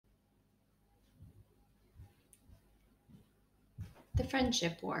The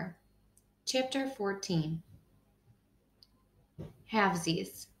Friendship War. Chapter 14.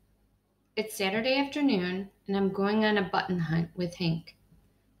 Halvesies. It's Saturday afternoon, and I'm going on a button hunt with Hank.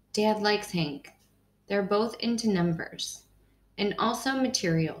 Dad likes Hank. They're both into numbers, and also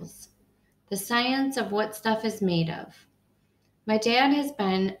materials, the science of what stuff is made of. My dad has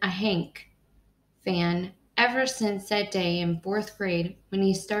been a Hank fan ever since that day in fourth grade when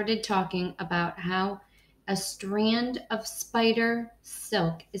he started talking about how a strand of spider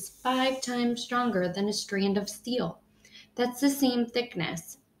silk is 5 times stronger than a strand of steel. That's the same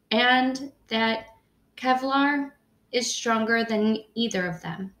thickness, and that Kevlar is stronger than either of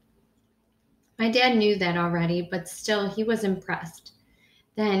them. My dad knew that already, but still he was impressed.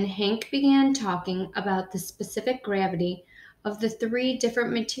 Then Hank began talking about the specific gravity of the 3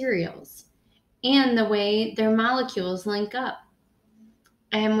 different materials and the way their molecules link up.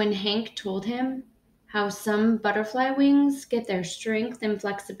 And when Hank told him how some butterfly wings get their strength and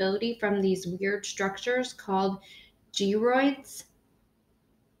flexibility from these weird structures called geroids,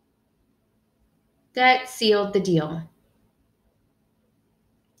 that sealed the deal.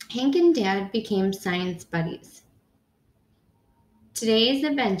 Hank and Dad became science buddies. Today's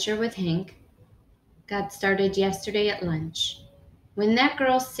adventure with Hank got started yesterday at lunch, when that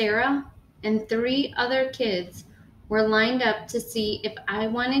girl Sarah and 3 other kids were lined up to see if I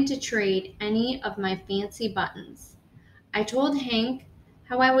wanted to trade any of my fancy buttons. I told Hank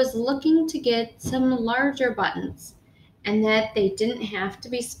how I was looking to get some larger buttons and that they didn't have to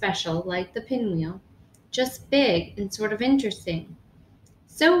be special like the pinwheel, just big and sort of interesting.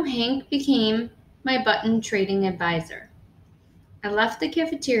 So Hank became my button trading advisor. I left the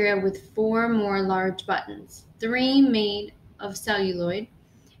cafeteria with 4 more large buttons, 3 made of celluloid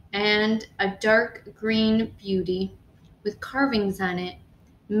and a dark green beauty with carvings on it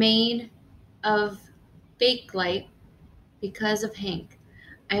made of bakelite because of Hank.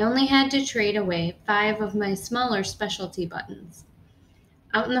 I only had to trade away 5 of my smaller specialty buttons.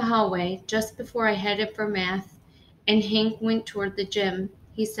 Out in the hallway, just before I headed for math and Hank went toward the gym,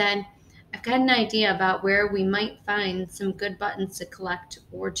 he said, "I've got an idea about where we might find some good buttons to collect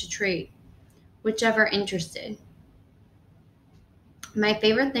or to trade, whichever interested." My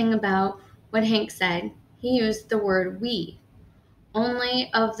favorite thing about what Hank said, he used the word we,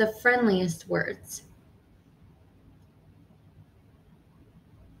 only of the friendliest words.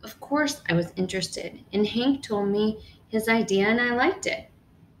 Of course, I was interested, and Hank told me his idea, and I liked it.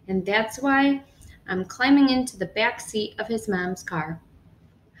 And that's why I'm climbing into the back seat of his mom's car.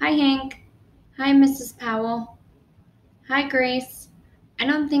 "Hi, Hank." "Hi, Mrs. Powell." "Hi, Grace. I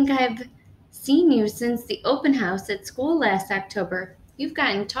don't think I've seen you since the open house at school last October. You've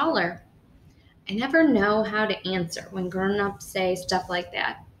gotten taller." I never know how to answer when grown-ups say stuff like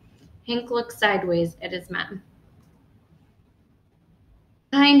that. Hank looked sideways at his mom.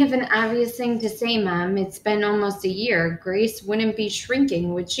 "Kind of an obvious thing to say, Mom. It's been almost a year. Grace wouldn't be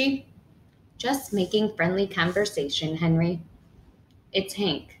shrinking, would she?" "Just making friendly conversation, Henry." "It's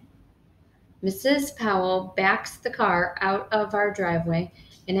Hank." Mrs. Powell backs the car out of our driveway,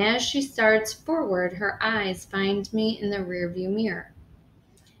 and as she starts forward, her eyes find me in the rearview mirror.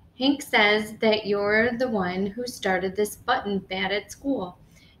 "Hank says that you're the one who started this button fad at school,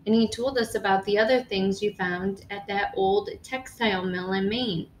 and he told us about the other things you found at that old textile mill in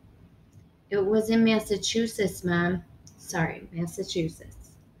Maine." "It was in Massachusetts, Mom." "Sorry,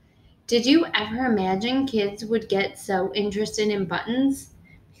 Massachusetts." "Did you ever imagine kids would get so interested in buttons?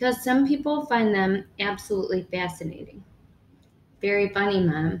 Because some people find them absolutely fascinating." "Very funny,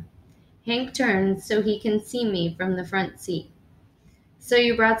 Mom." Hank turns so he can see me from the front seat. "So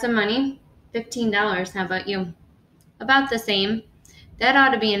you brought some money?" $15. How about you?" "About the same. That ought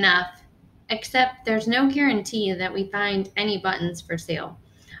to be enough. Except there's no guarantee that we find any buttons for sale.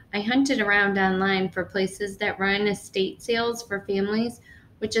 I hunted around online for places that run estate sales for families,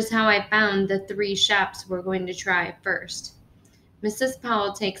 which is how I found the 3 shops we're going to try first." Mrs.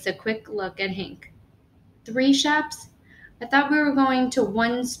 Powell takes a quick look at Hank. "3 shops? I thought we were going to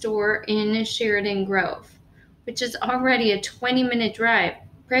one store in Sheridan Grove, which is already a 20-minute drive,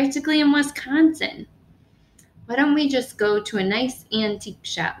 practically in Wisconsin. Why don't we just go to a nice antique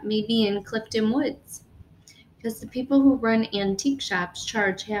shop, maybe in Clifton Woods?" "Because the people who run antique shops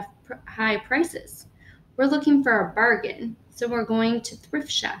charge high prices. We're looking for a bargain, so we're going to thrift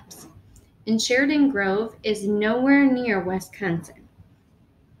shops. And Sheridan Grove is nowhere near Wisconsin.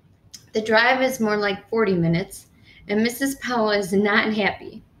 The drive is more like 40 minutes, and Mrs. Powell is not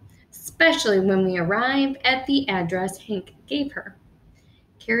happy, especially when we arrive at the address Hank gave her.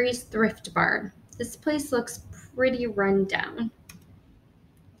 Carrie's Thrift Barn. This place looks pretty run down.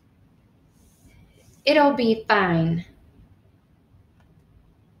 "It'll be fine."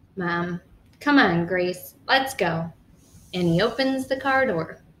 Mom. Come on, Grace, let's go. And he opens the car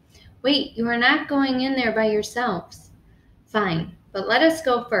door. Wait, you are not going in there by yourselves. Fine, but let us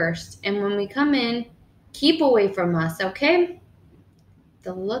go first, and when we come in, keep away from us, okay?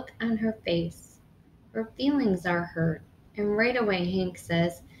 The look on her face. Her feelings are hurt. And right away, Hank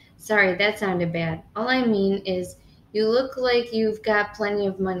says, Sorry, that sounded bad. All I mean is, you look like you've got plenty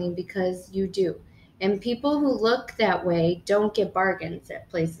of money because you do. And people who look that way don't get bargains at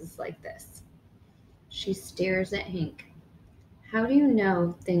places like this. She stares at Hank. How do you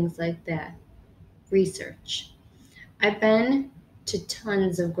know things like that? Research. I've been to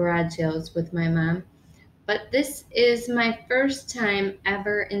tons of garage sales with my mom, but this is my first time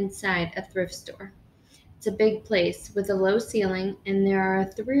ever inside a thrift store. It's a big place with a low ceiling, and there are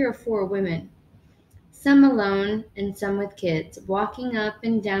 3 or 4 women, some alone and some with kids, walking up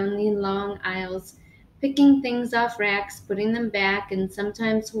and down the long aisles, picking things off racks, putting them back, and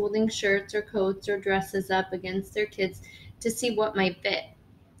sometimes holding shirts or coats or dresses up against their kids to see what might fit.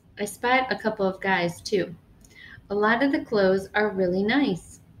 I spot a couple of guys, too. A lot of the clothes are really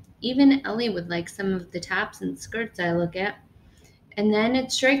nice. Even Ellie would like some of the tops and skirts I look at. And then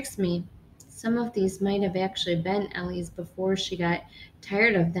it strikes me, some of these might have actually been Ellie's before she got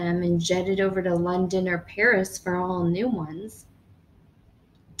tired of them and jetted over to London or Paris for all new ones.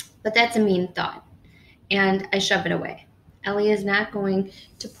 But that's a mean thought, and I shove it away. Ellie is not going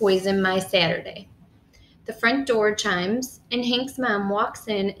to poison my Saturday. The front door chimes, and Hank's mom walks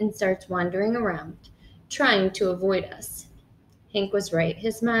in and starts wandering around, trying to avoid us. Hank was right.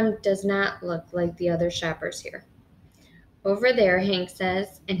 His mom does not look like the other shoppers here. Over there, Hank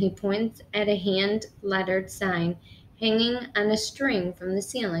says, and he points at a hand-lettered sign hanging on a string from the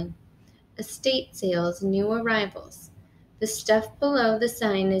ceiling. Estate sales, new arrivals. The stuff below the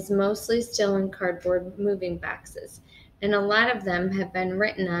sign is mostly still in cardboard moving boxes, and a lot of them have been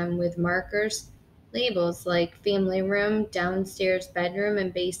written on with markers, labels like family room, downstairs bedroom,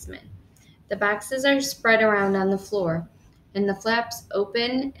 and basement. The boxes are spread around on the floor, and the flaps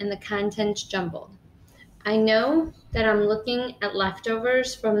open and the contents jumbled. I know that I'm looking at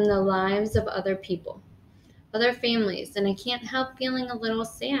leftovers from the lives of other people, other families, and I can't help feeling a little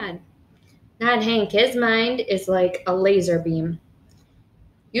sad. Not Hank. His mind is like a laser beam.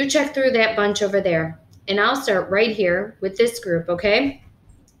 You check through that bunch over there, and I'll start right here with this group, okay?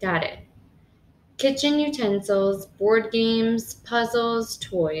 Got it. Kitchen utensils, board games, puzzles,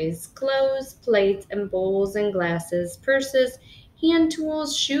 toys, clothes, plates and bowls and glasses, purses, hand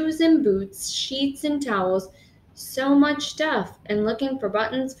tools, shoes and boots, sheets and towels. So much stuff, and looking for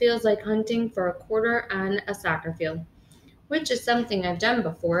buttons feels like hunting for a quarter on a soccer field, which is something I've done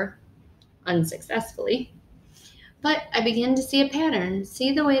before, unsuccessfully. But I began to see a pattern.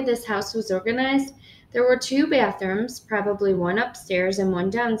 See the way this house was organized? There were 2 bathrooms, probably one upstairs and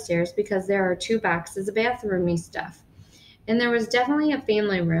one downstairs because there are 2 boxes of bathroomy stuff. And there was definitely a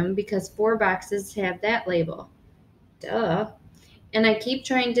family room because 4 boxes have that label. Duh. And I keep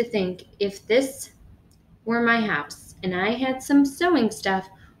trying to think, if this were my house and I had some sewing stuff,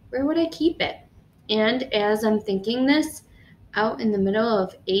 where would I keep it? And as I'm thinking this, out in the middle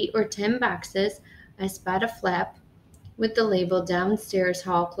of 8 or 10 boxes, I spot a flap with the label downstairs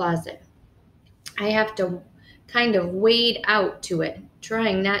hall closet. I have to kind of wade out to it,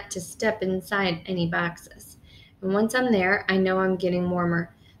 trying not to step inside any boxes. And once I'm there, I know I'm getting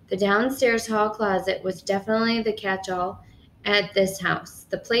warmer. The downstairs hall closet was definitely the catch-all at this house,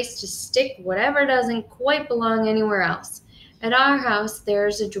 the place to stick whatever doesn't quite belong anywhere else. At our house,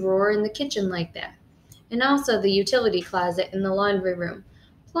 there's a drawer in the kitchen like that, and also the utility closet in the laundry room,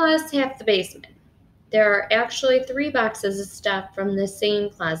 plus half the basement. There are actually 3 boxes of stuff from the same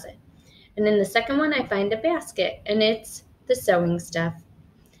closet. And in the second one, I find a basket, and it's the sewing stuff.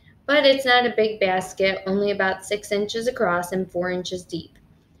 But it's not a big basket, only about 6 inches across and 4 inches deep.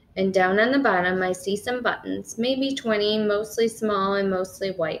 And down on the bottom, I see some buttons, maybe 20, mostly small and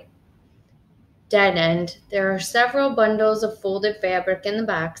mostly white. Dead end. There are several bundles of folded fabric in the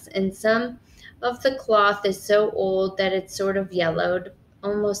box, and some of the cloth is so old that it's sort of yellowed,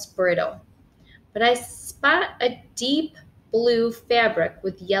 almost brittle. But I spot a deep blue fabric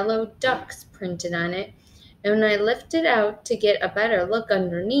with yellow ducks printed on it, and when I lift it out to get a better look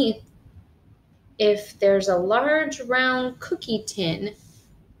underneath, if there's a large round cookie tin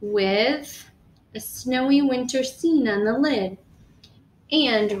with a snowy winter scene on the lid,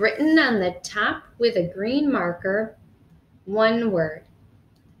 and written on the top with a green marker, one word: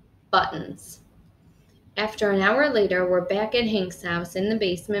 buttons. After an hour later, we're back at Hank's house in the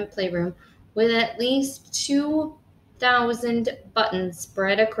basement playroom with at least 2,000 buttons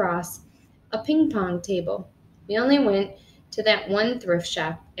spread across a ping pong table. We only went to that one thrift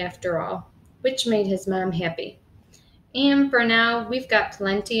shop after all, which made his mom happy. And for now, we've got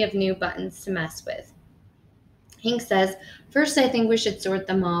plenty of new buttons to mess with. Hank says, first I think we should sort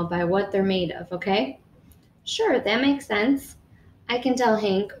them all by what they're made of, okay? Sure, that makes sense. I can tell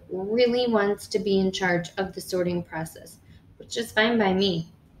Hank really wants to be in charge of the sorting process, which is fine by me.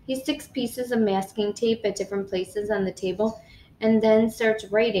 He sticks pieces of masking tape at different places on the table and then starts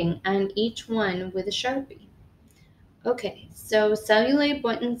writing on each one with a Sharpie. Okay, so cellulite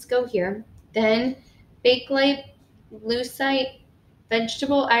buttons go here, then bakelite, lucite,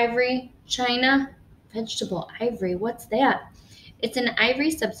 vegetable ivory, china. Vegetable ivory, what's that? It's an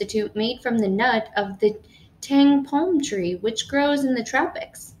ivory substitute made from the nut of the tang palm tree, which grows in the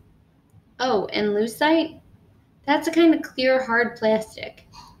tropics. Oh, and lucite? That's a kind of clear, hard plastic.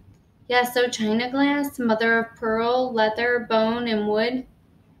 Yeah, so china glass, mother of pearl, leather, bone, and wood.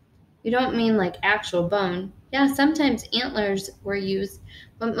 You don't mean like actual bone. Yeah, sometimes antlers were used,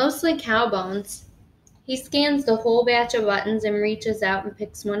 but mostly cow bones. He scans the whole batch of buttons and reaches out and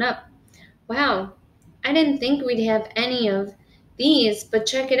picks one up. Wow, I didn't think we'd have any of these, but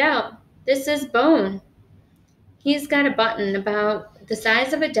check it out. This is bone. He's got a button about the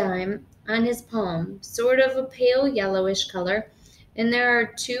size of a dime on his palm, sort of a pale yellowish color, and there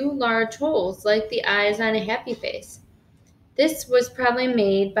are two large holes like the eyes on a happy face. This was probably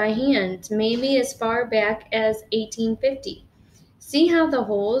made by hand, maybe as far back as 1850. See how the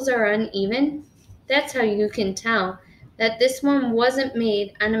holes are uneven? That's how you can tell that this one wasn't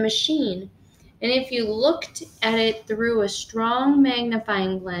made on a machine. And if you looked at it through a strong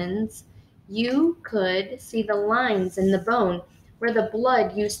magnifying lens, you could see the lines in the bone where the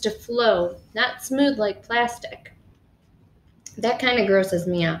blood used to flow, not smooth like plastic. That kind of grosses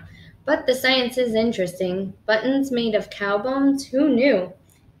me out. But the science is interesting. Buttons made of cow bones? Who knew?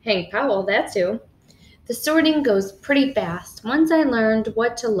 Hank Powell, that's who. The sorting goes pretty fast. Once I learned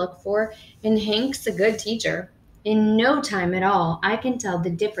what to look for, and Hank's a good teacher. In no time at all, I can tell the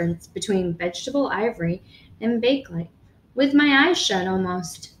difference between vegetable ivory and bakelite, with my eyes shut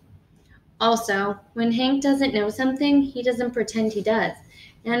almost. Also, when Hank doesn't know something, he doesn't pretend he does.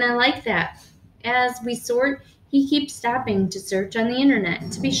 And I like that. As we sort, he keeps stopping to search on the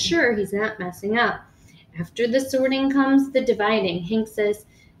internet to be sure he's not messing up. After the sorting comes the dividing. Hank says,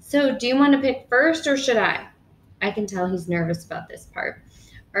 so, do you want to pick first or should I? I can tell he's nervous about this part.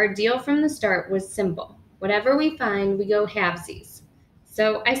 Our deal from the start was simple. Whatever we find, we go halvesies.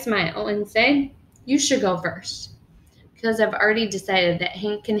 So I smile and say, you should go first. Because I've already decided that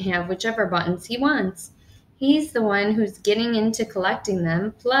Hank can have whichever buttons he wants. He's the one who's getting into collecting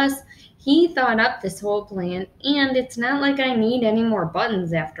them. Plus, he thought up this whole plan, and it's not like I need any more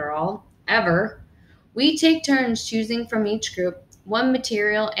buttons after all. Ever. We take turns choosing from each group, one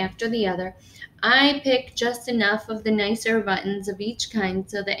material after the other. I pick just enough of the nicer buttons of each kind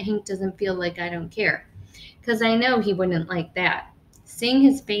so that Hank doesn't feel like I don't care. Because I know he wouldn't like that. Seeing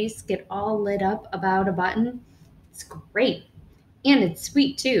his face get all lit up about a button, it's great. And it's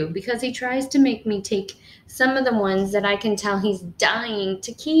sweet too, because he tries to make me take some of the ones that I can tell he's dying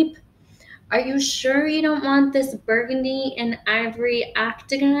to keep. Are you sure you don't want this burgundy and ivory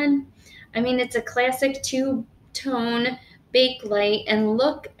octagon? I mean, it's a classic two-tone bakelite, and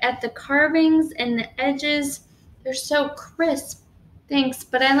look at the carvings and the edges. They're so crisp. Thanks,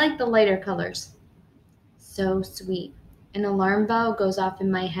 but I like the lighter colors. So sweet. An alarm bell goes off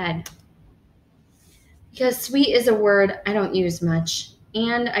in my head. Because sweet is a word I don't use much,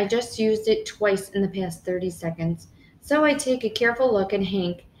 and I just used it twice in the past 30 seconds. So I take a careful look at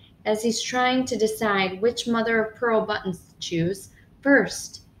Hank as he's trying to decide which mother of pearl buttons to choose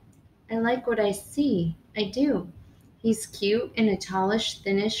first. I like what I see. I do. He's cute in a tallish,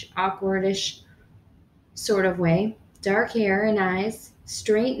 thinnish, awkwardish sort of way. Dark hair and eyes,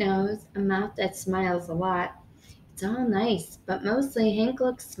 straight nose, a mouth that smiles a lot. It's all nice, but mostly Hank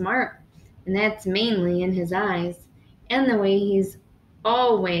looks smart. And that's mainly in his eyes and the way he's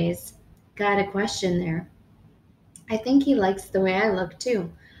always got a question there. I think he likes the way I look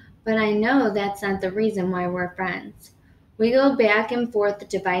too, but I know that's not the reason why we're friends. We go back and forth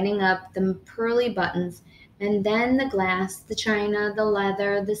dividing up the pearly buttons and then the glass, the china, the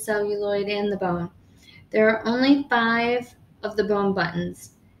leather, the celluloid, and the bone. There are only 5 of the bone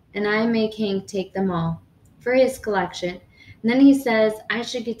buttons, and I make Hank take them all for his collection. And then he says I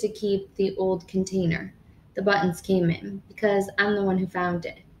should get to keep the old container the buttons came in because I'm the one who found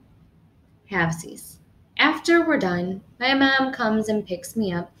it. Halvesies. After we're done, my mom comes and picks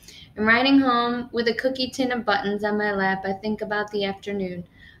me up, and riding home with a cookie tin of buttons on my lap, I think about the afternoon.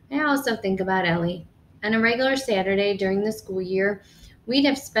 I also think about Ellie. On a regular Saturday during the school year, We'd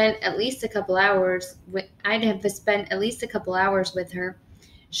have spent at least a couple hours I'd have spent at least a couple hours with her.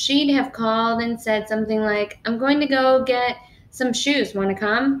 She'd have called and said something like, "I'm going to go get some shoes, want to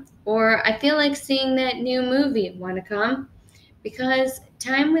come?" Or, "I feel like seeing that new movie, want to come?" Because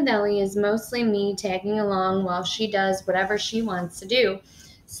time with Ellie is mostly me tagging along while she does whatever she wants to do.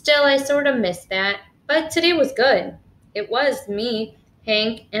 Still, I sort of miss that, but today was good. It was me,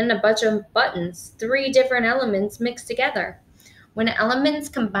 Hank, and a bunch of buttons, three different elements mixed together. When elements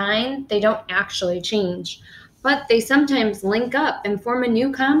combine, they don't actually change, but they sometimes link up and form a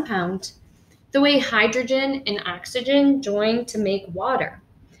new compound. The way hydrogen and oxygen join to make water.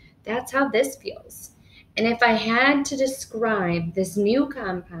 That's how this feels. And if I had to describe this new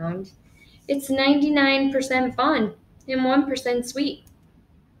compound, it's 99% fun and 1% sweet.